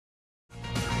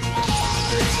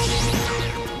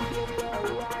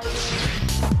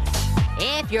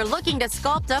If you're looking to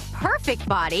sculpt a perfect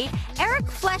body, Eric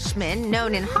Fleshman,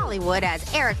 known in Hollywood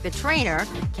as Eric the Trainer,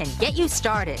 can get you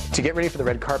started. To get ready for the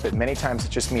red carpet, many times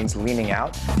it just means leaning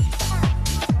out.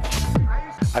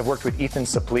 I've worked with Ethan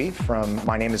Suplee from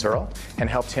My Name is Earl and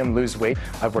helped him lose weight.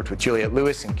 I've worked with Juliette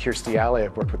Lewis and Kirstie Alley.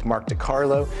 I've worked with Mark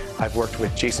DiCarlo. I've worked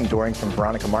with Jason Dohring from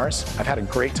Veronica Mars. I've had a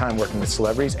great time working with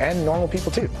celebrities and normal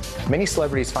people too. Many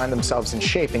celebrities find themselves in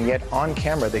shape, and yet on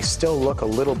camera they still look a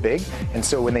little big, and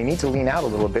so when they need to lean out a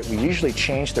little bit, we usually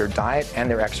change their diet and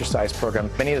their exercise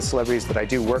program. Many of the celebrities that I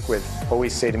do work with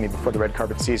always say to me before the red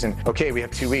carpet season, okay, we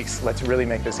have 2 weeks, let's really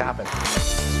make this happen.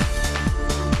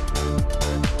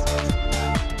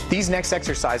 These next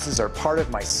exercises are part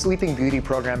of my Sleeping Beauty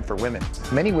program for women.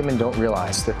 Many women don't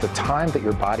realize that the time that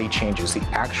your body changes, the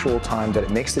actual time that it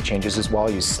makes the changes, is while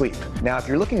you sleep. Now, if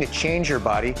you're looking to change your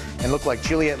body and look like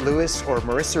Juliette Lewis or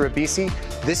Marissa Ribisi,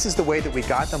 this is the way that we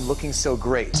got them looking so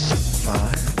great.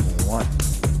 5, 1,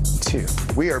 2.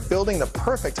 We are building the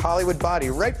perfect Hollywood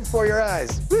body right before your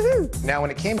eyes. Woohoo! Now, when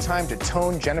it came time to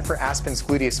tone Jennifer Aspen's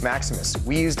gluteus maximus,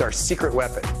 we used our secret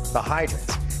weapon, the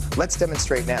hydrant. Let's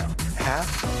demonstrate now.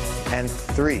 1/2 and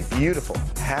 3. Beautiful.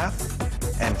 1/2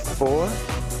 and 4.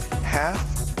 1/2,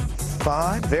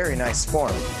 5. Very nice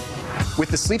form. With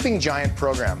the Sleeping Giant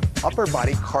program, upper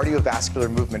body cardiovascular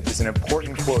movement is an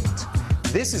important quotient.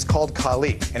 This is called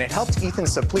Kali, and it helped Ethan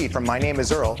Suplee from My Name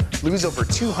is Earl lose over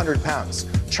 200 pounds.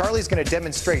 Charlie's going to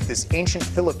demonstrate this ancient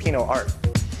Filipino art.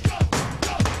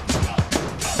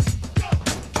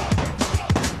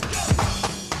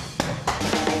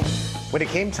 When it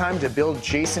came time to build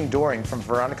Jason Dohring from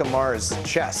Veronica Mars'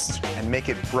 chest and make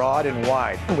it broad and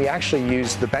wide, we actually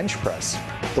used the bench press.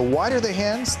 The wider the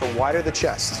hands, the wider the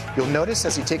chest. You'll notice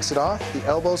as he takes it off, the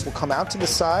elbows will come out to the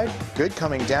side. Good,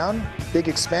 coming down. Big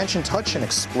expansion touch and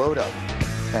explode up.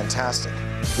 Fantastic.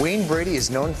 Wayne Brady is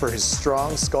known for his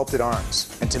strong, sculpted arms.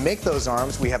 And to make those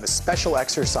arms, we have a special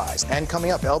exercise. And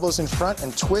coming up, elbows in front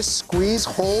and twist, squeeze,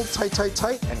 hold, tight, tight,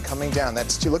 tight, and coming down.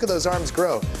 That's 2. Look at those arms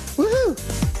grow. Woohoo!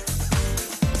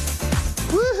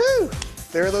 Woohoo!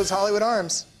 There are those Hollywood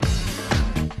arms.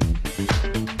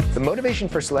 The motivation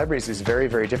for celebrities is very,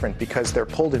 very different because they're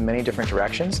pulled in many different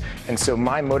directions, and so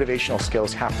my motivational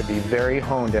skills have to be very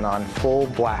honed and on full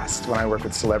blast when I work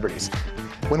with celebrities.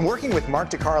 When working with Mark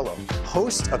DiCarlo,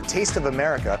 host of Taste of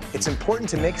America, it's important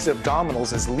to make his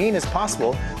abdominals as lean as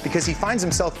possible because he finds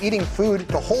himself eating food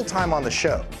the whole time on the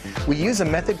show. We use a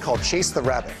method called Chase the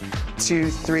Rabbit.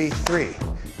 2, 3, 3.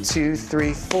 2,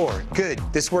 3, 4. Good.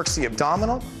 This works the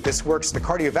abdominal, this works the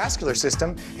cardiovascular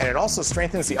system, and it also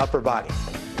strengthens the upper body.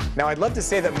 Now, I'd love to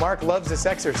say that Mark loves this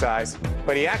exercise,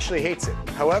 but he actually hates it.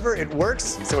 However, it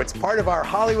works, so it's part of our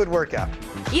Hollywood workout.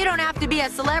 You don't have to be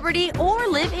a celebrity or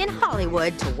live in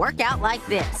Hollywood to work out like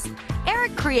this.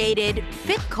 Eric created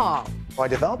FitCall. I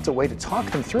developed a way to talk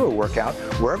them through a workout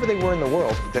wherever they were in the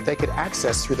world that they could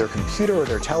access through their computer or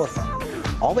their telephone.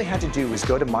 All they had to do was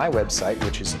go to my website,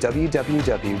 which is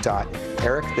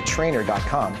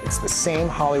www.ericthetrainer.com. It's the same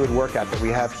Hollywood workout that we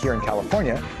have here in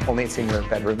California, only it's in your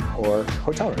bedroom or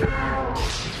hotel room.